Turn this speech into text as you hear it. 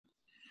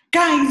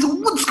Guys,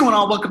 what's going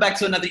on? Welcome back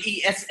to another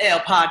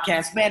ESL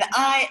podcast. Man,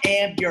 I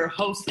am your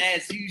host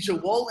as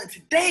usual, and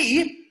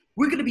today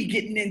we're going to be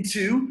getting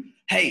into,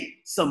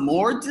 some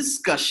more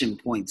discussion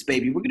points,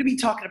 baby. We're going to be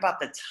talking about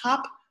the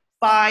top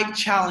 5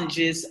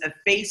 challenges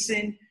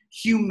facing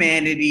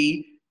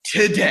humanity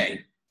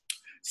today.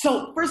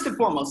 So first and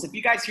foremost, if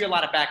you guys hear a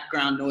lot of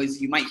background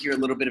noise, you might hear a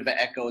little bit of an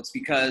echo. It's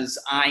because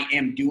I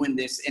am doing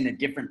this in a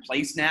different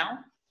place now.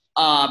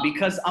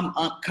 Because I'm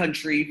up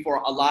country for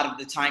a lot of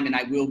the time, and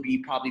I will be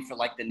probably for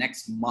like the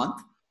next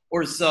month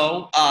or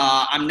so.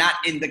 I'm not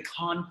in the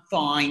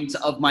confines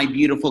of my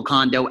beautiful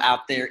condo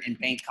out there in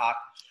Bangkok.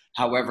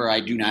 However, I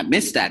do not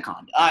miss that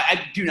condo.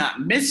 I do not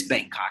miss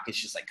Bangkok. It's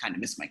just I kind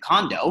of miss my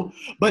condo.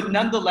 But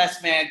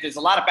nonetheless, man, there's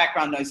a lot of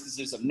background noise because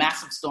there's a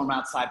massive storm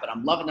outside, but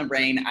I'm loving the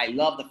rain. I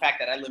love the fact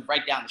that I live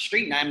right down the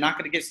street, and I'm not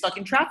going to get stuck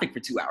in traffic for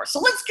 2 hours. So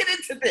let's get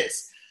into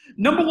this.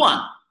 Number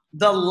 1,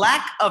 the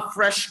lack of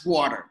fresh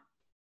water.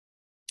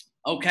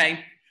 Okay,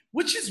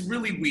 which is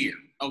really weird,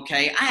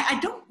 okay? I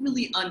don't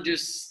really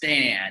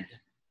understand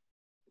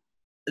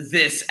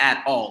this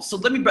at all. So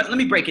let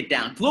me break it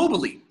down.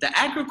 Globally, the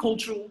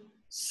agricultural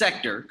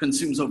sector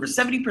consumes over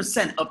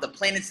 70% of the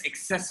planet's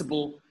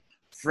accessible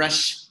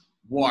fresh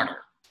water.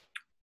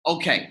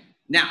 Okay,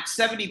 now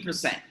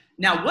 70%.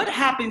 Now what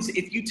happens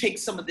if you take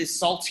some of this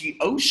salty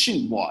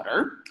ocean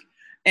water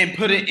and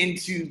put it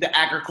into the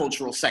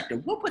agricultural sector?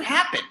 What would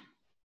happen?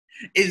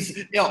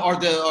 Is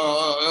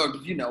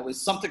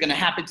something going to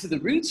happen to the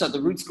roots? Are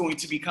the roots going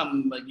to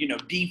become,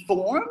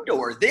 deformed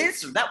or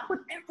this or that,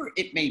 whatever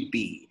it may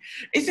be?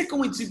 Is it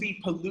going to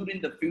be polluting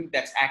the food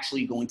that's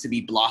actually going to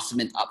be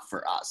blossoming up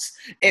for us?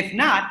 If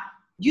not,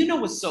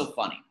 what's so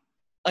funny?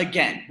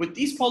 Again, with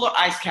these polar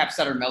ice caps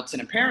that are melting,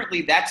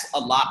 apparently that's a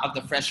lot of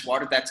the fresh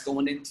water that's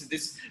going into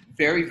this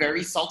very,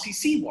 very salty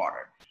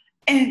seawater.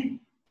 And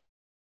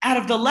out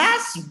of the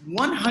last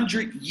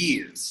 100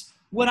 years,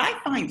 what I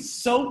find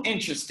so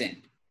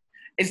interesting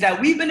is that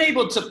we've been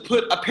able to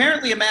put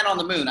apparently a man on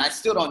the moon. I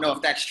still don't know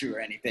if that's true or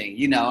anything.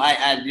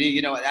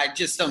 I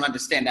just don't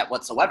understand that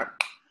whatsoever.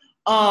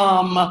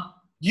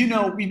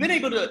 We've been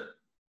able to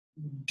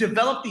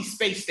develop these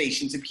space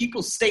stations, and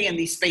people stay in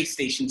these space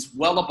stations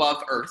well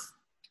above Earth.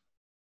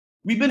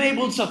 We've been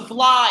able to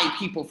fly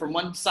people from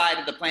one side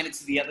of the planet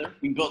to the other.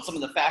 We built some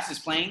of the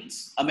fastest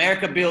planes.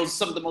 America builds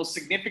some of the most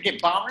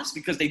significant bombers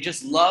because they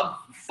just love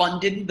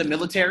funding the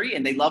military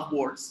and they love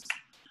wars.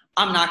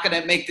 I'm not going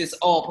to make this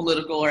all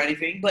political or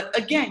anything, but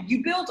again,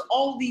 you build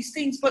all these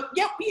things, but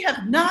yet we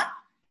have not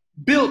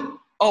built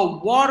a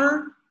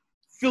water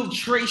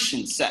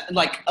filtration set,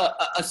 like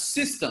a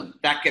system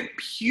that could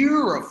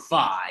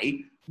purify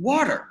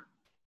water.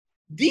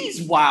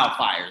 These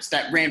wildfires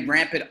that ran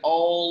rampant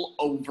all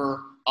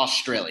over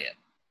Australia,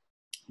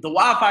 the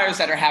wildfires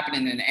that are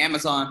happening in the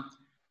Amazon,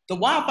 the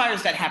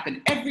wildfires that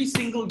happen every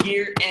single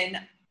year in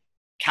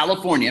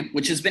California,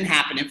 which has been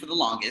happening for the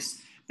longest.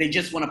 They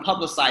just want to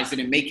publicize it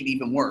and make it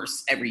even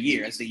worse every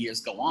year as the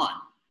years go on.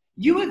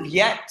 You have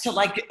yet to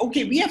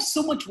we have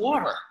so much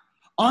water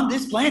on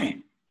this planet.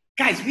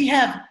 Guys, we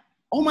have,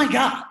 oh my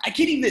God, I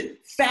can't even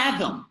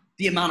fathom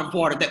the amount of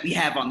water that we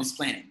have on this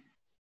planet.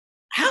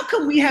 How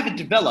come we haven't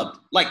developed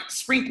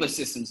sprinkler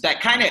systems that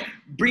kind of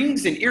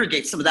brings and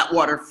irrigates some of that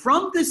water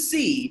from the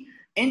sea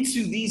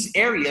into these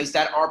areas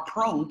that are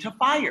prone to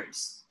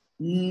fires?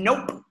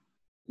 Nope.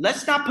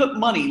 Let's not fund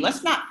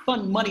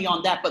money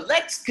on that, but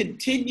let's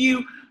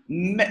continue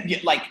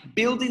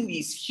building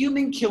these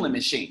human killing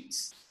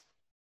machines.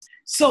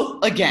 So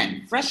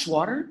again, fresh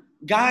water,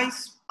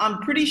 guys, I'm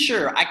pretty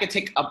sure I could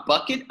take a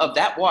bucket of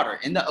that water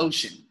in the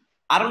ocean.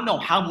 I don't know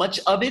how much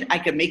of it I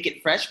could make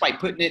it fresh by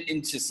putting it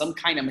into some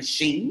kind of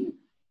machine,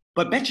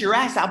 but bet your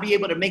ass I'll be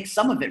able to make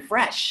some of it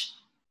fresh.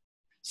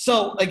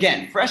 So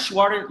again, fresh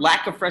water,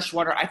 lack of fresh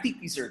water, I think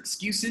these are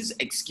excuses.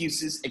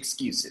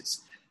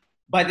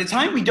 By the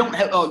time we don't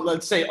have,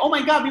 let's say, oh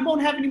my God, we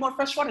won't have any more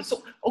fresh water.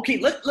 So, okay,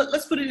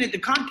 let's put it into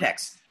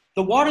context.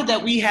 The water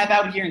that we have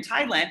out here in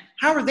Thailand,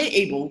 how are they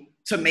able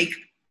to make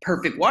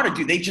perfect water?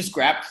 Do they just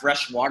grab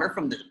fresh water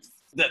from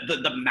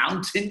the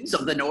mountains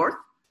of the north?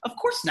 Of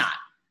course not.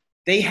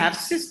 They have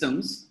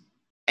systems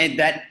and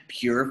that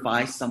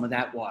purify some of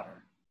that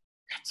water.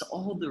 That's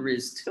all there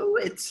is to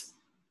it.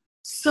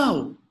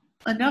 So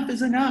enough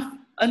is enough.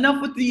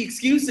 Enough with the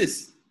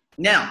excuses.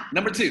 Now,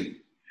 number 2,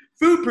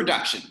 food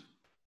production.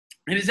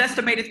 It is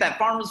estimated that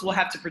farmers will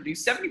have to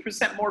produce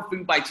 70% more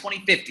food by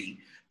 2050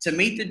 to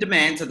meet the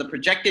demands of the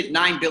projected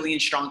 9 billion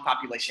strong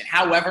population.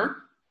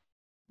 However,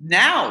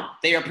 now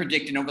they are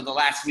predicting over the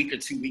last week or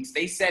 2 weeks,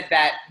 they said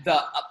that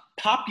the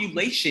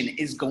population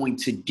is going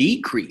to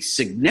decrease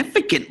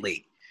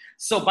significantly.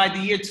 So by the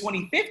year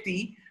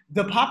 2050,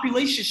 the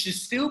population should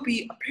still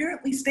be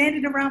apparently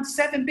standing around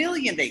 7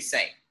 billion, they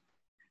say.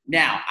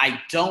 Now,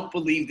 I don't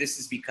believe this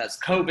is because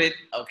COVID,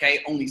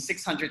 okay? Only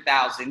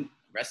 600,000,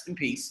 rest in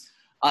peace,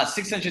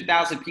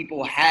 600,000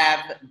 people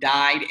have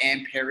died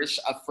and perished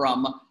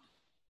from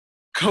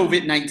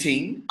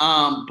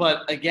COVID-19.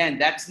 But again,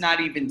 that's not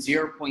even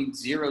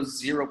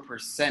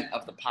 0.00%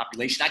 of the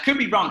population. I could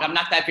be wrong. I'm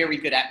not that very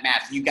good at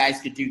math. You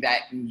guys could do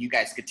that and you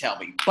guys could tell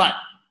me. But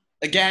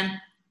again,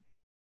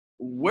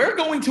 we're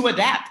going to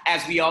adapt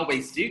as we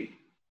always do.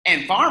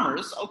 And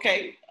farmers,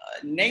 okay,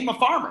 name a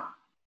farmer.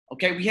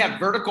 Okay, we have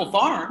vertical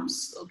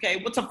farms.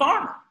 Okay, what's a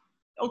farmer?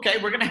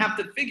 Okay, we're going to have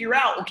to figure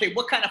out, okay,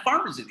 what kind of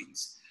farmers are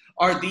these?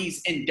 Are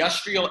these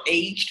industrial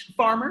aged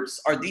farmers?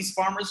 Are these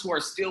farmers who are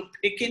still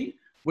picking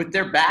with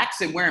their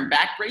backs and wearing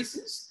back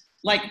braces?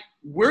 Like,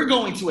 we're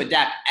going to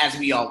adapt as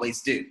we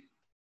always do.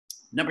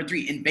 Number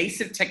 3,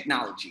 invasive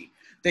technology.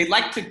 They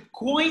like to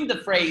coin the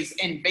phrase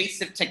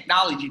invasive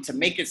technology to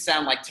make it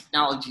sound like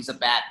technology is a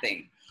bad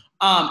thing.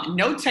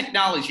 No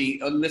technology.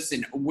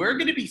 Listen, we're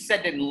going to be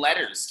sending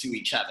letters to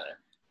each other.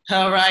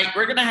 All right,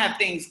 we're going to have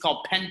things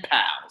called pen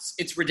pals.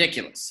 It's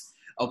ridiculous.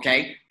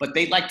 Okay, but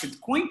they like to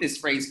coin this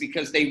phrase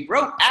because they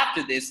wrote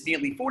after this,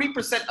 nearly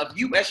 40% of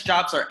U.S.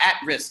 jobs are at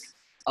risk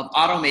of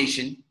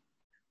automation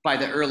by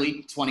the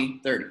early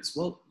 2030s.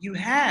 Well, you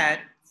had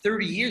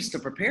 30 years to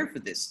prepare for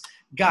this.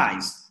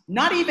 Guys,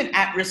 not even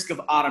at risk of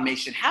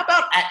automation. How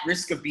about at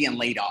risk of being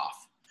laid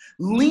off?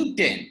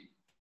 LinkedIn,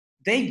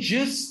 they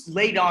just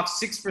laid off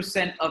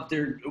 6% of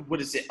their,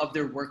 of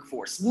their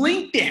workforce.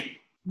 LinkedIn,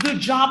 the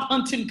job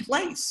hunting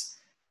place,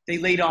 they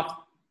laid off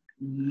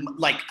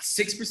like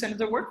 6% of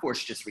their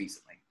workforce just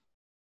recently.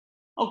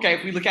 Okay,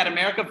 if we look at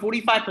America,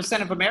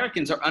 45% of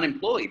Americans are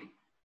unemployed.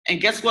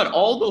 And guess what?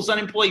 All those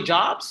unemployed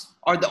jobs,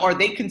 are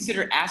they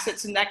considered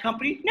assets in that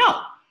company?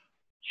 No.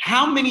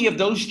 How many of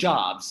those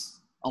jobs,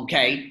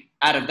 okay,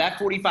 out of that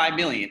 45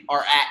 million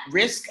are at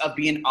risk of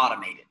being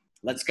automated?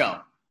 Let's go.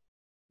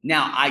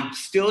 Now, I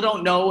still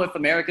don't know if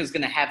America is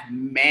going to have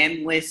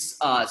manless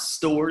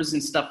stores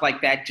and stuff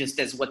like that, just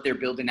as what they're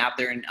building out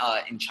there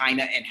in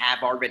China and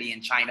have already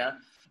in China.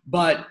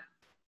 But,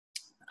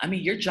 I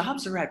mean, your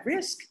jobs are at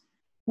risk.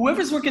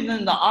 Whoever's working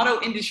in the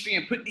auto industry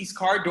and putting these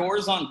car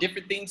doors on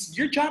different things,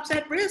 your job's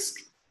at risk.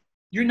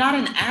 You're not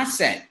an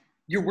asset.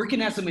 You're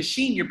working as a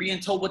machine. You're being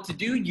told what to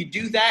do. You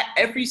do that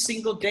every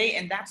single day,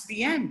 and that's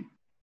the end.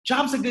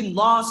 Jobs have been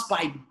lost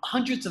by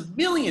hundreds of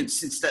millions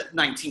since the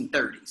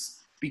 1930s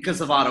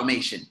because of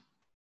automation.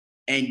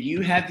 And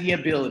you have the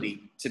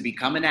ability to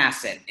become an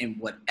asset in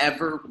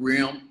whatever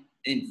realm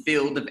and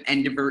field of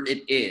endeavor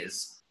it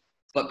is.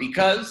 But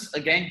because,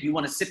 again, you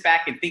want to sit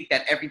back and think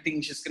that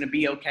everything's just going to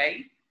be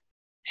okay,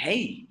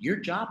 hey, your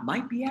job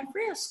might be at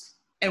risk.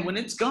 And when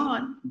it's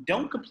gone,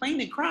 don't complain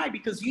and cry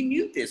because you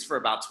knew this for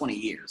about 20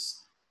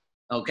 years.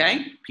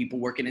 Okay? People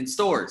working in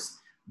stores,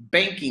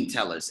 banking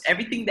tellers,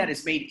 everything that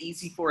is made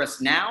easy for us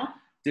now,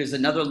 there's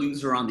another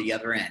loser on the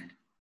other end.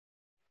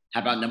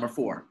 How about number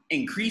 4?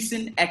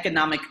 Increasing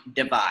economic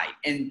divide.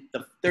 In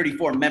the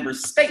 34 member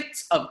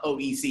states of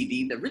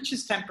OECD, the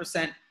richest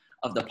 10%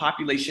 of the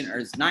population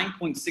earns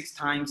 9.6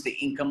 times the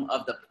income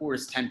of the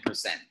poorest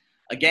 10%.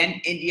 Again,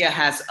 India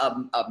has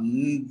a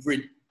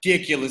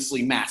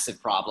ridiculously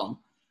massive problem.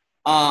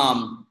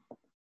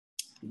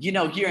 You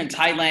know, here in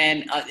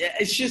Thailand,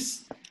 it's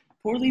just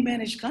poorly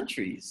managed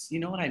countries. You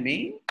know what I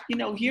mean? You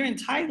know, here in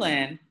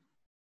Thailand,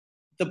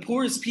 the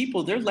poorest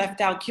people, they're left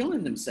out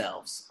killing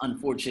themselves,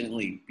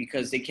 unfortunately,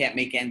 because they can't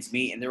make ends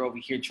meet and they're over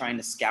here trying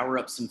to scour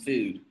up some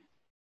food.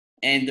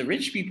 And the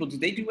rich people, do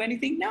they do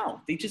anything?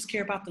 No, they just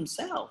care about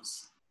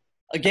themselves.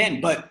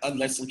 Again, but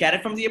let's look at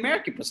it from the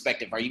American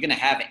perspective. Are you going to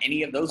have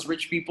any of those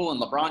rich people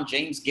and LeBron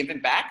James giving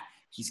back?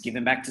 He's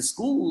giving back to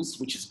schools,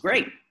 which is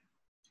great.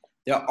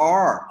 There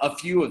are a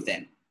few of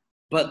them.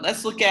 But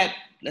let's look at,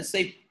 let's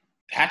say,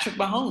 Patrick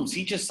Mahomes.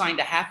 He just signed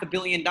 $500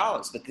 million,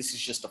 but this is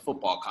just a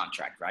football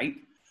contract, right?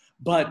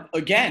 But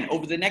again,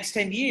 over the next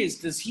 10 years,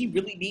 does he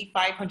really need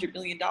 $500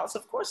 million?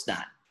 Of course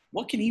not.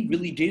 What can he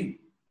really do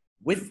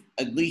with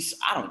at least,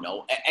 I don't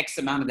know, X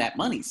amount of that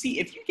money? See,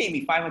 if you gave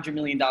me $500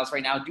 million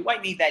right now, do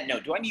I need that? No.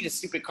 Do I need a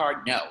stupid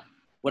card? No.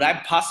 Would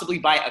I possibly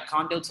buy a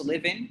condo to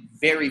live in?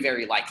 Very,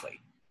 very likely.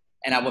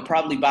 And I would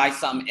probably buy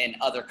some in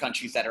other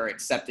countries that are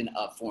accepting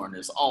of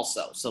foreigners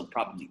also. So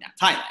probably not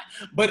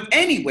Thailand. But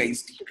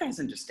anyways, do you guys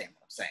understand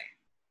what I'm saying?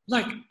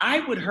 Like,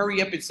 I would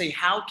hurry up and say,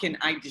 how can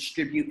I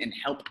distribute and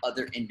help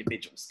other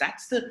individuals?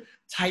 That's the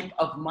type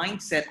of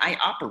mindset I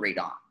operate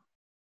on.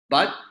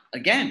 But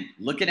again,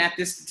 looking at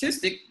this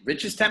statistic,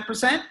 richest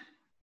 10%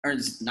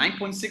 earns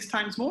 9.6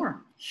 times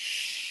more.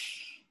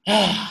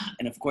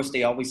 And of course,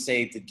 they always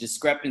say the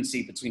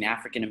discrepancy between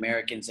African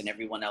Americans and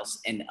everyone else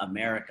in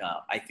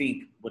America. I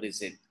think,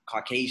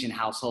 Caucasian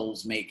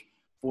households make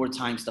 4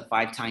 times to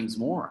 5 times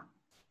more.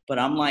 But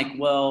I'm like,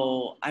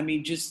 well, I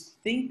mean, just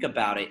think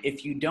about it.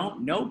 If you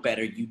don't know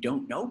better, you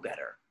don't know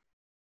better.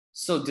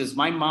 So does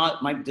my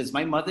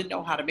mother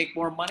know how to make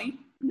more money?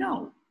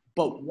 No.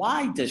 But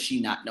why does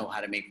she not know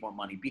how to make more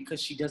money? Because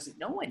she doesn't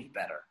know any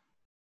better.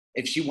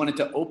 If she wanted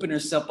to open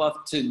herself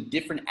up to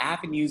different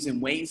avenues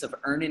and ways of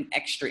earning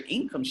extra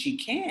income, she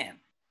can.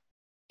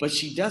 But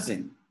she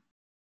doesn't.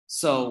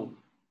 So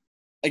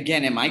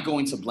again, am I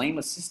going to blame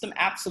a system?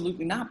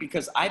 Absolutely not,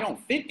 because I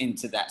don't fit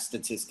into that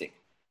statistic.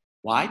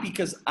 Why?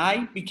 Because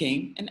I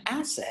became an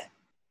asset.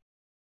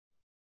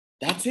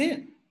 That's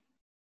it.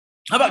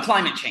 How about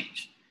climate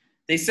change?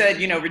 They said,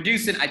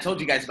 reducing, I told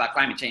you guys about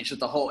climate change with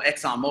the whole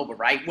ExxonMobil,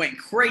 right? Went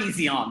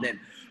crazy on them.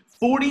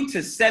 40 to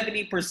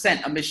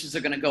 70% emissions are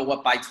going to go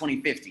up by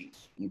 2050,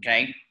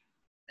 okay?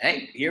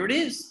 Hey, here it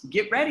is.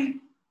 Get ready.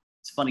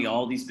 It's funny,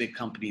 all these big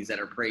companies that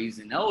are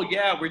praising, oh,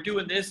 yeah, we're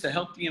doing this to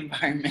help the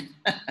environment.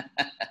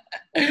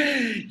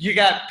 You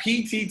got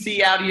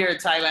PTT out here in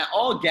Thailand,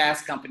 all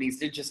gas companies,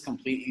 they're just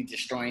completely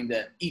destroying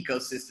the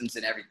ecosystems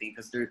and everything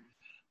because they're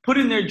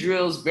putting their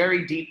drills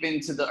very deep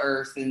into the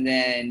earth. And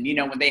then,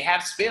 when they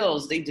have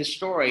spills, they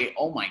destroy,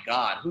 oh my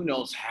God, who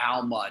knows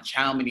how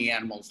many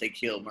animals they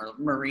kill.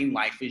 Marine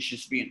life is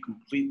just being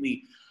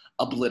completely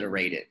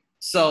obliterated.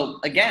 So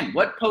again,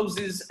 what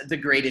poses the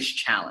greatest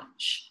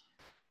challenge?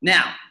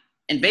 Now,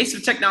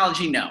 invasive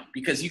technology, no,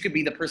 because you could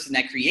be the person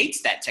that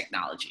creates that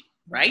technology,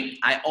 right?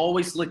 I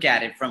always look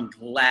at it from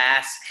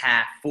glass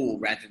half full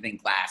rather than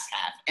glass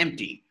half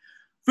empty.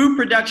 Food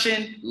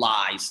production,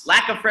 lies.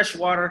 Lack of fresh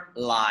water,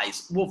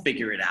 lies. We'll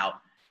figure it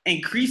out.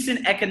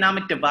 Increasing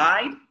economic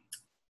divide,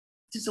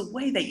 there's a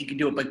way that you can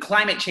do it, but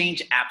climate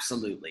change,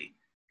 absolutely,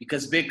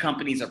 because big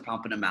companies are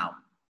pumping them out.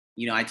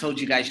 I told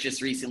you guys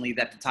just recently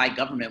that the Thai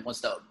government wants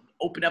to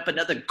open up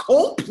another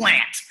coal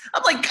plant.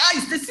 I'm like,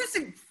 guys, this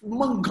isn't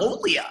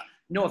Mongolia.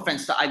 No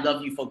offense to I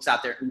love you folks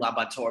out there in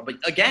Ulaanbaatar, but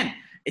again,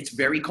 it's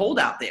very cold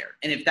out there.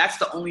 And if that's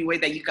the only way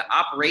that you can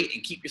operate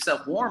and keep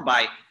yourself warm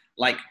by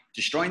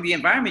destroying the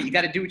environment, you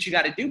got to do what you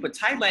got to do. But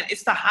Thailand,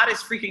 it's the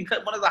hottest freaking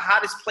one of the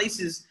hottest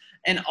places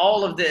in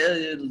all of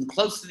the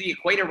close to the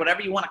equator,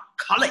 whatever you want to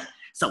call it.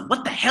 So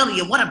what the hell do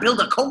you want to build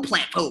a coal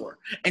plant for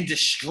and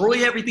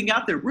destroy everything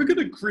out there? We're going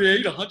to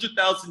create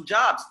 100,000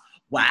 jobs.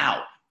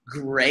 Wow,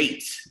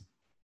 great.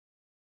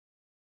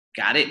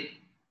 Got it?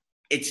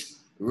 It's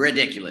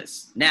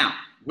ridiculous. Now,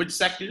 which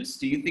sectors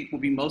do you think will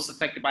be most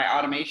affected by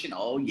automation?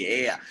 Oh,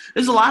 yeah.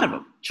 There's a lot of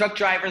them. Truck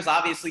drivers,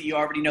 obviously, you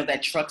already know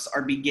that trucks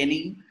are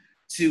beginning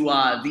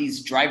to,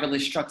 these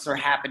driverless trucks are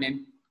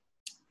happening.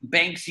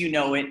 Banks, you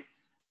know it.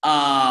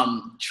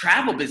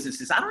 Travel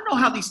businesses. I don't know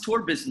how these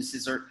tour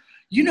businesses are,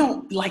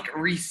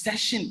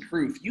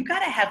 recession-proof. You got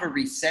to have a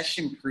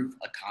recession-proof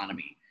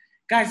economy.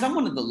 Guys, I'm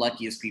one of the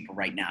luckiest people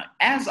right now.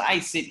 As I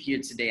sit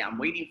here today, I'm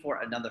waiting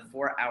for another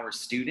 4-hour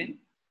student.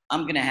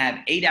 I'm going to have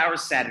 8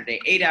 hours Saturday,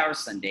 8 hours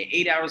Sunday,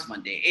 8 hours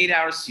Monday, 8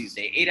 hours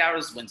Tuesday, 8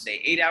 hours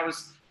Wednesday, 8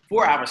 hours,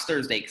 4 hours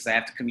Thursday because I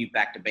have to commute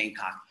back to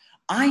Bangkok.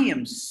 I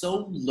am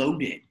so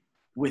loaded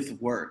with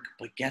work.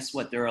 But guess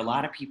what? There are a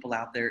lot of people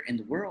out there in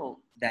the world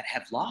that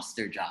have lost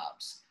their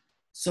jobs.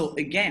 So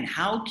again,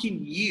 how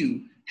can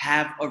you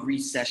have a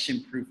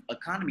recession-proof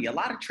economy? A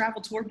lot of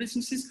travel tour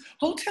businesses,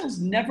 hotels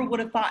never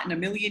would have thought in a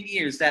million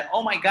years that,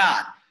 oh my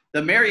God,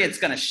 the Marriott's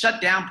going to shut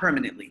down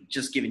permanently.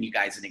 Just giving you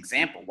guys an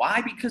example.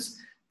 Why? Because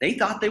they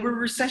thought they were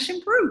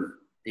recession-proof.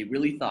 They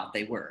really thought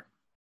they were.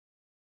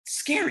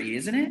 Scary,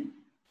 isn't it?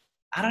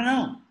 I don't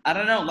know.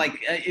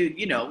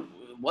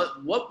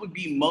 What would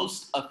be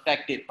most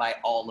affected by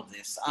all of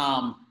this?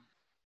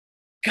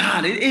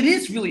 God, it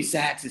is really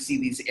sad to see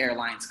these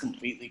airlines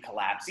completely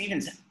collapse.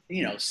 Even,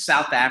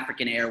 South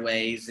African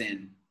Airways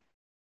and,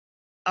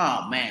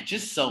 oh man,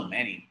 just so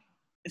many.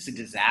 It's a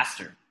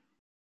disaster.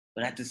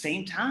 But at the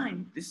same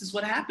time, this is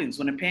what happens.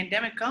 When a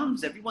pandemic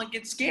comes, everyone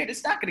gets scared.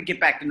 It's not going to get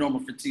back to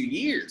normal for 2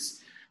 years.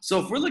 So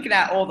if we're looking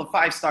at all the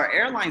 5-star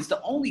airlines,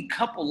 the only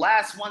couple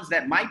last ones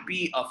that might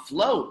be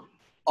afloat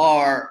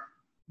are,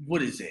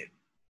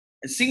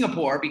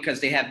 Singapore,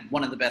 because they have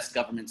one of the best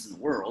governments in the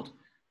world,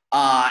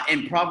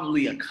 and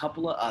probably a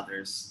couple of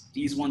others.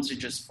 These ones are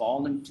just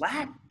falling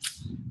flat.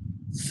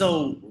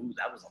 So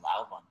that was a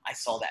loud one. I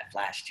saw that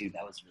flash too.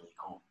 That was really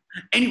cool.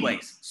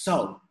 Anyways,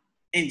 so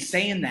in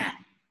saying that,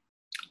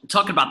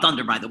 talking about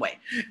thunder, by the way,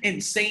 in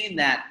saying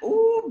that,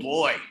 oh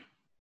boy,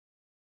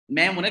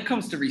 man, when it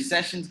comes to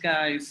recessions,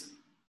 guys,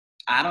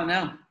 I don't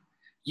know.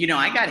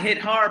 I got hit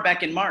hard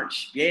back in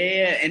March.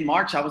 Yeah, in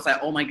March, I was like,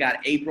 oh my God,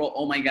 April,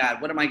 oh my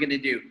God, what am I going to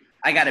do?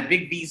 I got a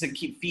big visa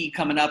fee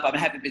coming up. I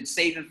haven't been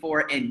saving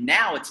for it. And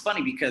now it's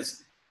funny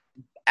because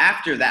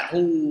after that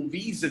whole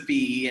visa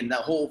fee and the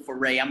whole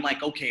foray, I'm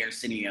like, okay,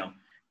 Arsenio,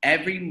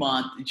 every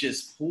month,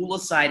 just pull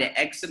aside an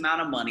X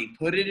amount of money,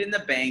 put it in the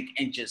bank,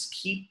 and just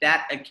keep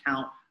that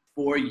account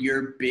for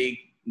your big,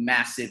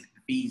 massive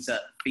visa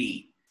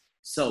fee.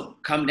 So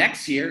come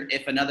next year,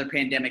 if another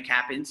pandemic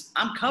happens,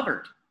 I'm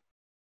covered,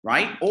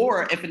 right?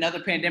 Or if another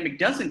pandemic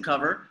doesn't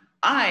cover,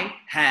 I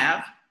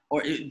have,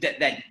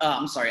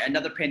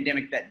 another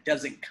pandemic that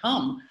doesn't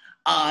come,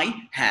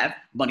 I have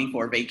money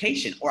for a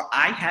vacation, or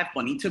I have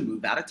money to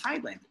move out of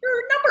Thailand. There are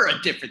a number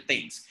of different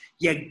things.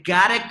 You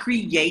gotta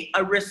create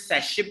a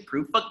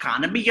recession-proof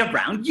economy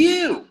around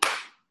you.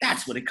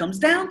 That's what it comes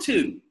down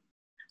to.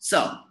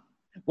 So,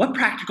 what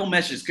practical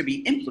measures could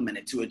be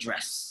implemented to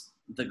address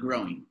the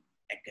growing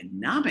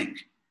economic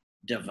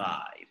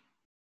divide?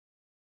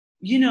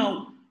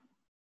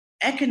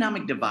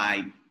 Economic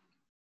divide,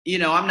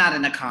 I'm not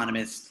an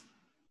economist,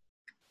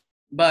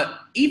 but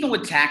even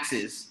with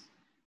taxes,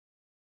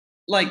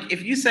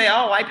 if you say,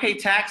 oh, I pay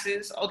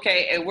taxes,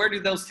 okay, and where do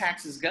those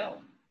taxes go?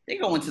 They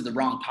go into the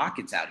wrong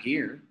pockets out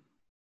here.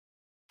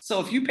 So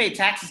if you pay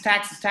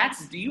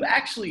taxes, do you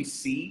actually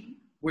see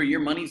where your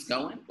money's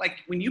going? Like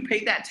when you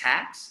pay that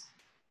tax,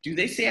 do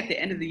they say at the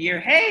end of the year,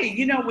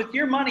 hey, with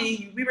your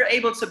money, we were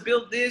able to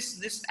build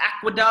this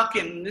aqueduct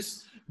and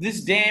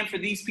this dam for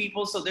these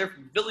people so their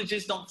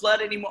villages don't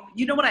flood anymore?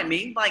 You know what I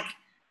mean? Like,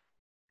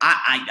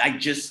 I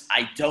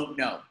don't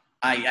know.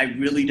 I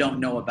really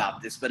don't know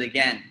about this. But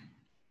again,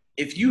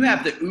 if you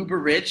have the uber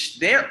rich,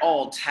 they're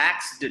all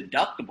tax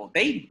deductible.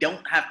 They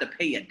don't have to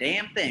pay a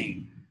damn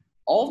thing.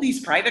 All these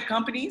private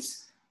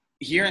companies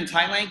here in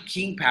Thailand,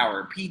 King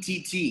Power,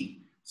 PTT,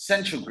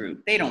 Central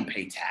Group, they don't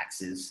pay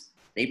taxes.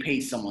 They pay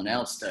someone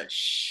else to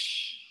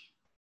shh.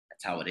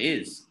 That's how it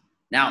is.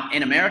 Now,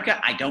 in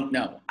America, I don't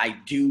know. I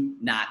do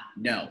not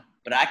know.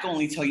 But I can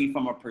only tell you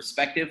from a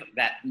perspective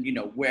that,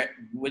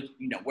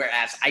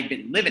 whereas I've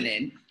been living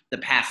in the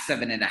past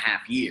 7.5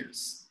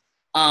 years.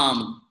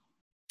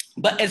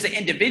 But as an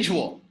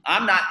individual,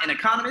 I'm not an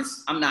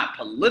economist. I'm not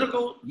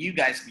political. You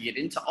guys can get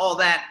into all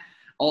that,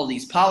 all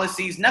these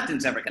policies.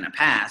 Nothing's ever going to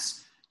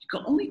pass. You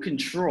can only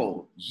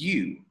control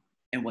you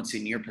and what's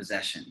in your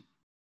possession.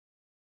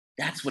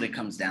 That's what it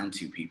comes down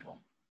to, people.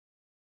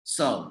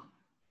 So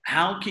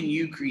how can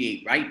you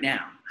create right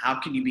now? How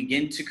can you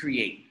begin to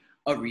create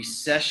a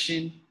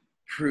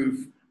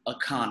recession-proof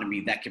economy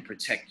that can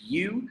protect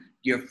you,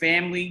 your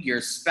family,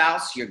 your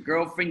spouse, your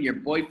girlfriend, your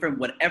boyfriend,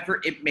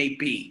 whatever it may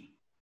be,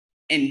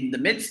 in the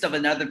midst of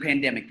another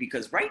pandemic?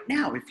 Because right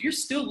now, if you're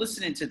still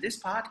listening to this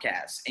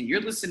podcast and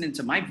you're listening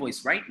to my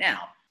voice right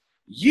now,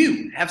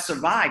 you have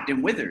survived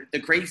and withered the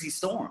crazy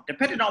storm,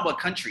 depending on what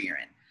country you're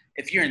in.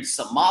 If you're in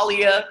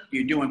Somalia,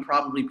 you're doing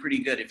probably pretty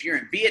good. If you're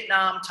in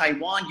Vietnam,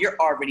 Taiwan, you're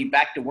already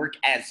back to work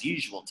as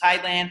usual.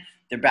 Thailand,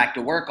 they're back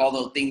to work,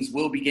 although things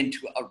will begin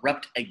to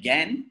erupt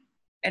again.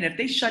 And if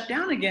they shut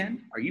down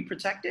again, are you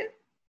protected?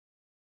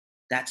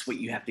 That's what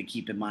you have to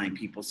keep in mind,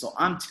 people. So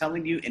I'm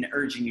telling you and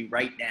urging you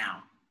right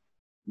now,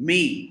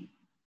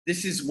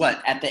 this is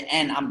what, at the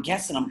end, I'm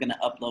guessing I'm going to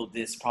upload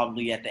this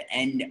probably at the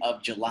end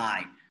of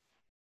July.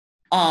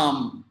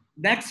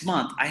 Next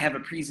month, I have a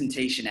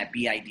presentation at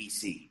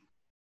BIDC.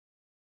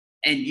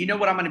 And you know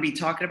what I'm going to be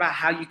talking about?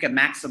 How you can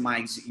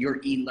maximize your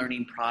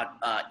e-learning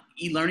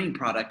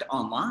product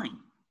online.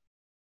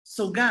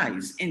 So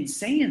guys, in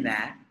saying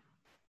that,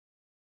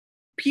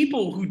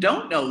 people who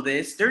don't know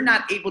this, they're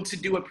not able to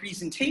do a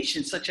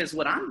presentation such as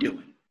what I'm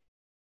doing.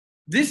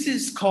 This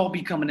is called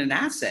becoming an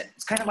asset.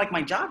 It's kind of like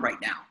my job right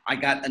now. I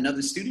got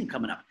another student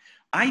coming up.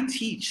 I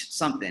teach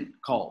something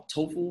called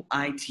TOEFL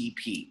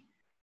ITP.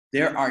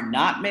 There are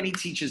not many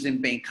teachers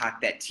in Bangkok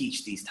that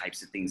teach these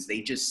types of things.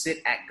 They just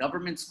sit at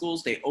government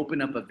schools. They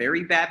open up a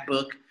very bad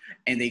book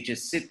and they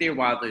just sit there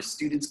while their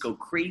students go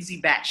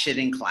crazy batshit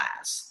in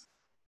class.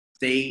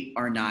 They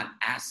are not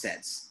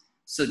assets.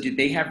 So did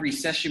they have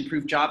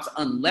recession-proof jobs?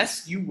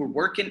 Unless you were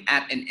working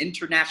at an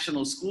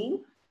international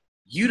school,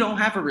 you don't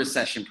have a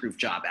recession-proof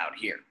job out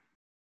here.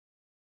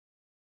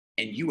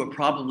 And you were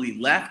probably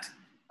left.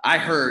 I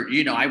heard,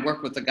 I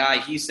work with a guy,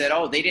 he said,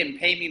 oh, they didn't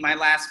pay me my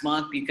last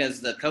month because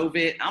of the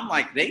COVID. I'm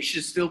like, they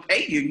should still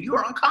pay you. You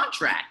are on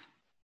contract.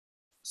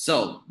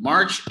 So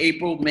March,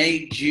 April,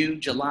 May,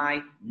 June,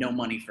 July, no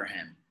money for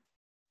him.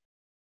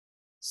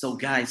 So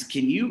guys,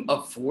 can you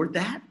afford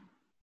that?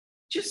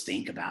 Just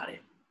think about it.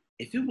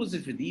 If it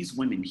wasn't for these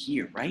women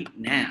here right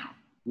now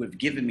who have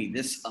given me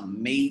this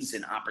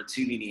amazing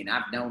opportunity, and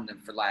I've known them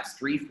for the last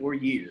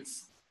 3-4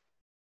 years,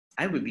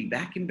 I would be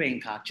back in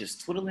Bangkok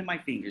just twiddling my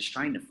fingers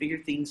trying to figure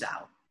things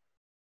out.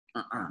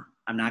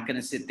 I'm not going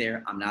to sit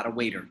there. I'm not a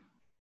waiter.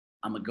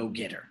 I'm a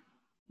go-getter.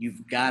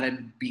 You've got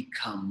to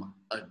become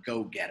a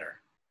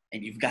go-getter.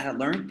 And you've got to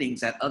learn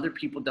things that other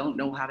people don't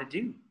know how to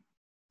do.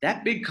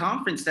 That big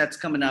conference that's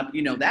coming up,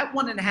 that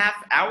 1.5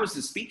 hours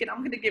of speaking, I'm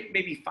going to get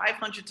maybe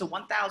 500 to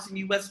 1,000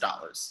 US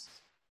dollars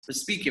for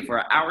speaking for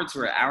an hour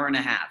to an hour and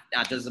a half.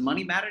 Now, does the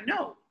money matter?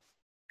 No,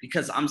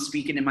 because I'm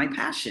speaking in my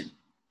passion.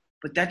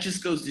 But that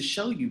just goes to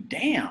show you,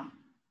 damn,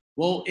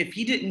 well, if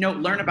he didn't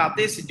learn about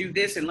this and do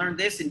this and learn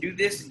this and do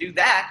this and do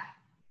that,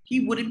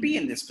 he wouldn't be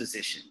in this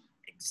position.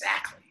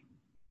 Exactly.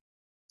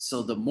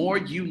 So the more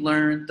you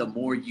learn, the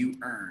more you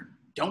earn.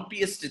 Don't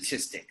be a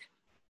statistic.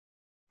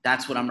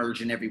 That's what I'm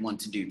urging everyone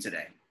to do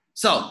today.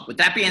 So with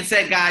that being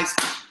said, guys,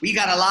 we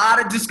got a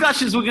lot of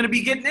discussions we're going to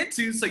be getting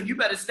into, so you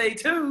better stay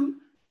tuned.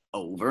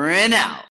 Over and out.